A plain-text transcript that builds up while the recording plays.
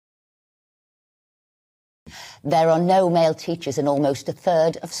there are no male teachers in almost a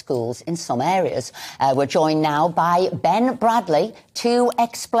third of schools in some areas. We're joined now by Ben Bradley to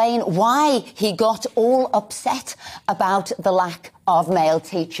explain why he got all upset about the lack of male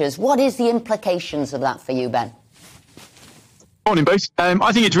teachers. What is the implications of that for you, Ben? Morning, both.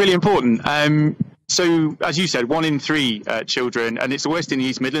 I think it's really important. So, as you said, 1 in 3 children, and it's the worst in the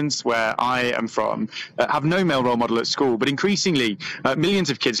East Midlands, where I am from, have no male role model at school. But increasingly, millions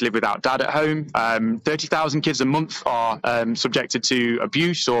of kids live without dad at home. 30,000 kids a month are subjected to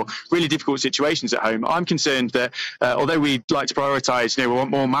abuse or really difficult situations at home. I'm concerned that although we'd like to prioritise, we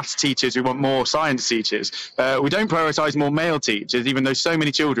want more maths teachers, we want more science teachers, we don't prioritise more male teachers, even though so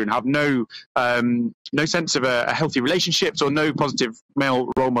many children have no sense of a healthy relationships or no positive male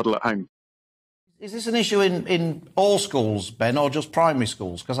role model at home. Is this an issue in all schools, Ben, or just primary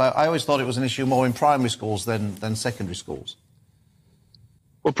schools? Because I always thought it was an issue more in primary schools than secondary schools.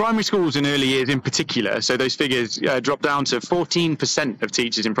 Well, primary schools in early years in particular, so those figures drop down to 14% of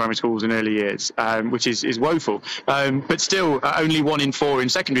teachers in primary schools in early years, which is woeful. But still, only 1 in 4 in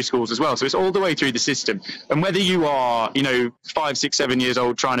secondary schools as well. So it's all the way through the system. And whether you are, 5, 6, 7 years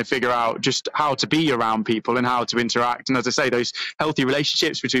old trying to figure out just how to be around people and how to interact, and as I say, those healthy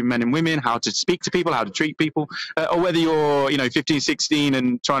relationships between men and women, how to speak to people, how to treat people, or whether you're, 15, 16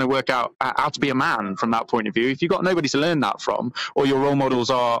 and trying to work out how to be a man from that point of view, if you've got nobody to learn that from, or your role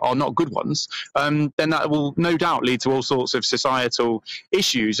models are not good ones, then that will no doubt lead to all sorts of societal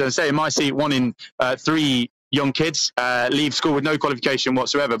issues. As I say, in my seat, 1 in 3 young kids leave school with no qualification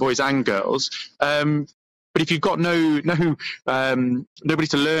whatsoever, boys and girls. But if you've got nobody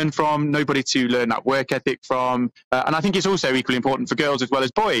to learn from, nobody to learn that work ethic from, and I think it's also equally important for girls as well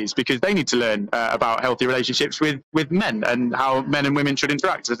as boys, because they need to learn about healthy relationships with men and how men and women should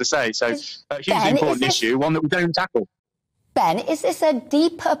interact, as I say. So a hugely important issue, one that we don't tackle. Ben, is this a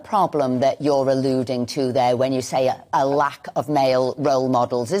deeper problem that you're alluding to there when you say a lack of male role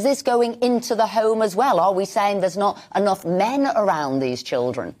models? Is this going into the home as well? Are we saying there's not enough men around these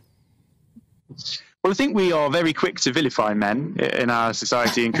children? Well, I think we are very quick to vilify men in our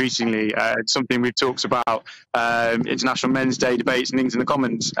society increasingly. It's something we've talked about, International Men's Day debates and things in the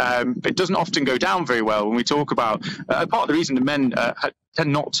Commons. It doesn't often go down very well when we talk about part of the reason that men tend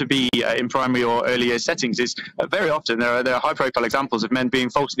not to be in primary or early years settings is very often there are high-profile examples of men being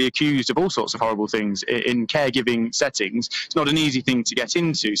falsely accused of all sorts of horrible things in caregiving settings. It's not an easy thing to get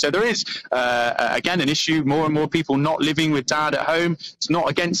into. So there is, again, an issue, more and more people not living with dad at home. It's not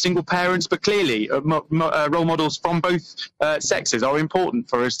against single parents, but clearly role models from both sexes are important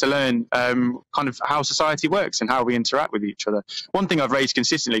for us to learn kind of how society works and how we interact with each other. One thing I've raised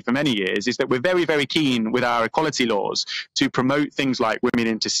consistently for many years is that we're very, very keen with our equality laws to promote things like women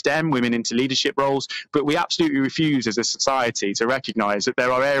into STEM, women into leadership roles, but we absolutely refuse as a society to recognise that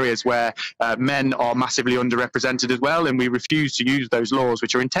there are areas where men are massively underrepresented as well, and we refuse to use those laws,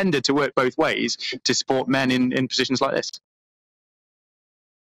 which are intended to work both ways, to support men in positions like this.